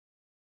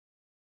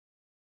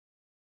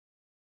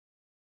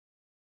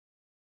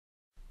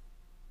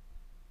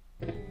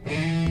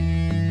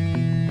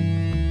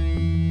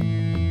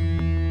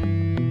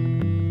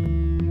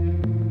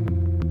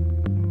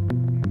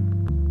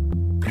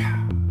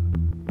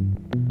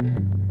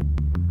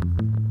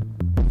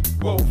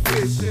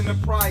Wolfish,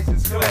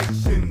 enterprises,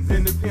 collections,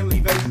 independently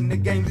evading the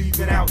game,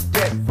 leaving out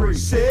debt free.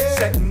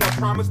 Setting up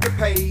promise to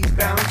pay,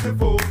 balancing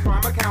full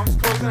prime accounts,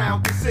 closing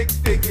out the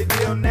six-figure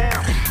deal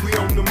now. We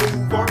on the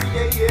move,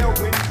 R.e.a.l,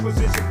 winning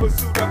position,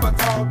 pursuit of a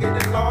target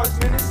and large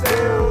minute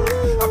sale.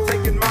 I'm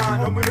taking mine,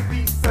 home in a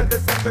piece of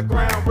this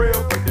underground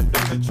rail, but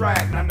the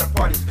track, now the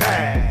party's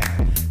packed.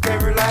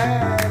 Can't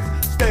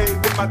relax, stay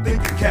with my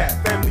thinking cap.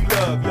 Family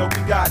love, yo,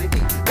 we gotta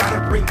eat.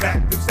 Gotta bring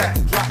back them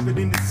sacks, drop it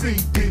in the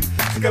CD.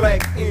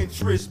 Collect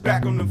interest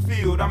back on the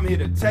field. I'm here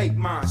to take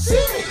mine.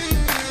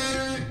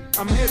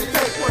 I'm here to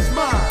take what's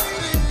mine.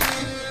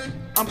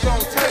 I'm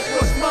gonna take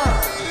what's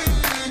mine.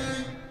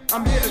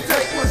 I'm here to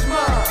take what's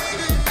mine.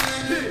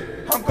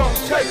 I'm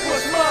gonna take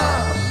what's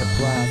mine. I'm the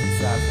prize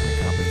inside of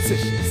the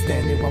competition.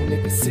 Standing while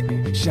niggas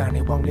sitting,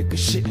 shining while niggas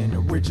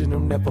shitting. Original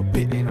never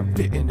bitten, I'm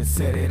fitting to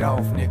set it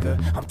off, nigga.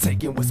 I'm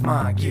taking what's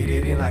mine, get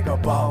it in like a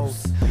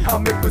boss.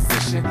 I'm in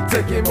position,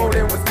 taking more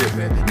than what's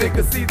given.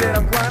 Niggas see that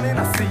I'm grinding,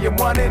 I see them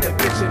wanting and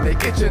bitching.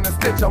 They itching to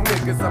snitch on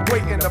niggas, I'm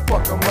waiting to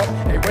fuck them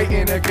up. They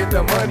waiting to get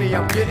the money,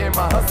 I'm getting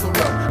my hustle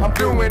up. I'm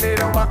doing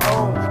it on my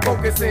own,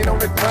 focusing on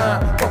the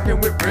grind. Fucking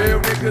with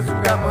real niggas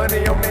who got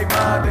money on their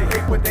mind. They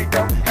hate what they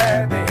don't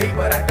have, they hate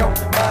what I don't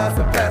mind.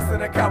 Surpassing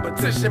the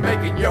competition,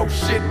 making your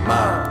shit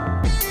mine.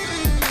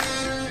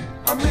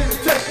 I'm here to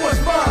take what's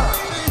mine.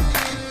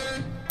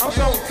 I'm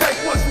gonna take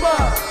what's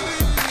mine.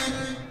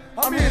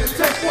 I'm here to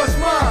take what's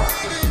mine.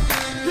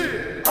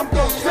 I'm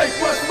gonna take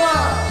what's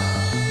mine.